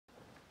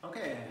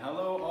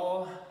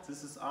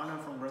this is Arne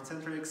from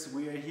grandcentrix.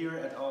 We are here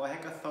at our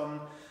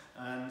hackathon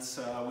and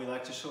we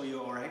like to show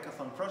you our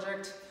hackathon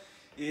project.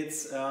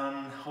 It's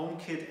a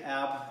HomeKit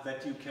app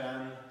that you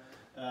can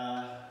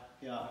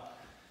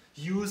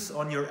use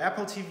on your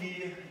Apple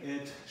TV.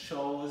 It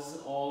shows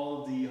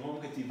all the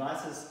HomeKit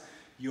devices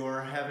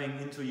you're having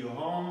into your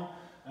home.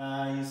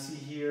 You see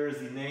here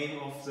the name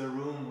of the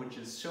room, which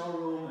is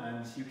showroom,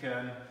 and you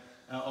can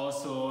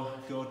also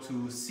go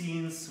to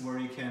scenes where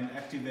you can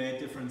activate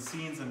different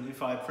scenes. And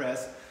if I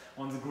press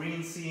on the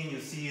green scene,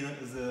 you see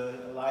the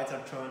lights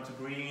are turned to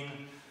green,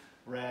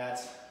 red,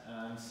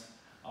 and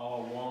our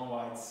warm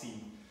white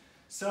scene.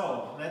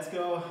 So let's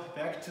go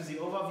back to the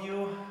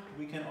overview.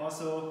 We can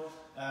also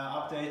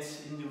update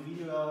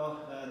individual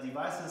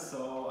devices,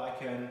 so I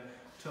can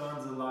turn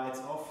the lights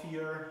off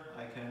here,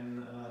 I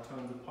can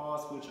turn the power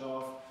switch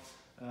off,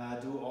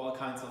 do all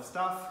kinds of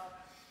stuff.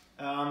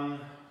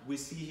 We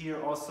see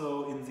here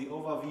also in the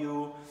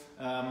overview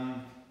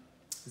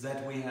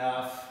that we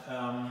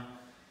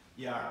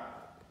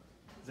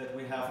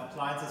have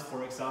appliances,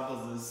 for example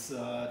this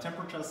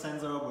temperature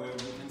sensor, where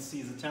we can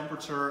see the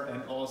temperature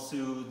and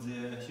also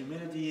the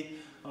humidity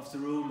of the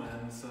room.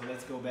 And so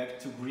let's go back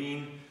to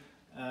green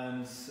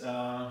and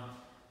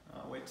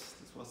wait,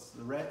 this was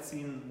the red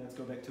scene. Let's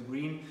go back to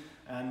green,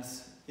 and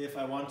if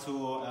I want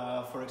to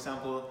for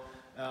example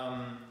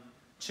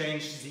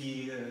change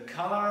the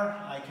color,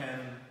 I can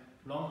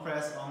long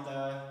press on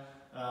the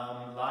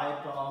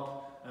light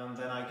bulb, and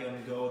then I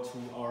can go to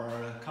our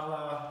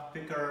color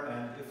picker,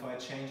 and if I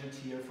change it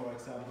here, for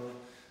example,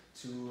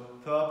 to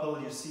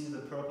purple, you see the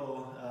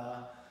purple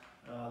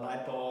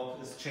light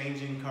bulb is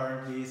changing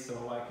currently, so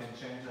I can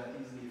change that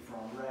easily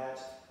from red,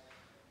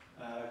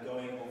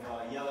 going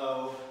over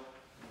yellow,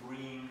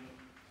 green,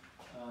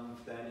 and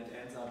then it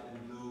ends up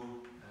in blue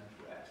and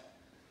red.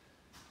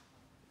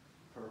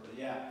 Purple,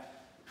 yeah.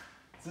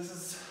 This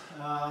is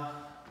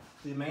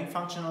the main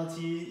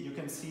functionality. You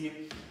can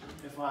see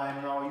if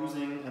I'm now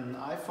using an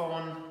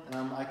iPhone,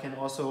 I can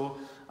also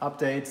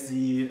update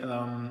the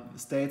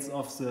states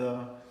of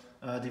the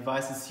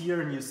devices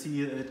here, and you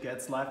see it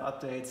gets live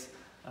updates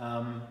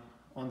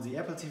on the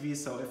Apple TV.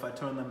 So if I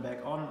turn them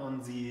back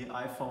on the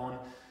iPhone,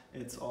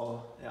 it's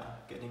all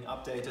getting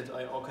updated.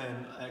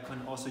 I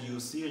can also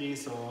use Siri,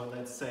 so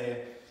let's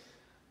say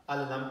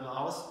alle Lampen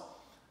aus,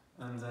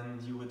 and then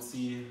you would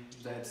see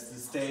that the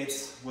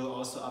states will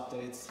also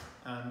update.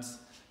 And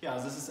yeah,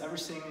 this is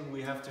everything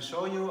we have to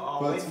show you.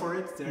 I'll wait for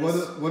it.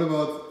 What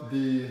about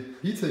the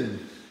heating?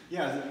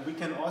 Yeah, we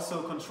can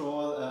also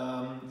control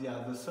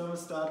the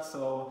thermostat.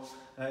 So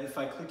if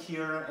I click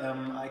here,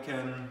 I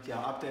can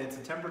update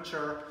the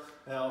temperature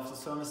of the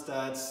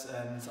thermostat,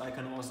 and I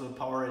can also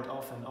power it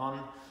off and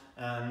on.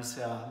 And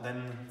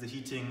then the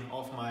heating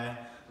of my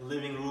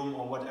living room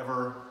or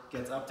whatever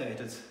gets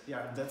updated.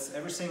 Yeah, that's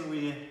everything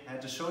we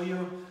had to show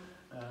you.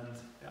 And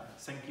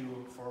thank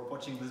you for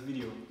watching this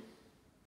video.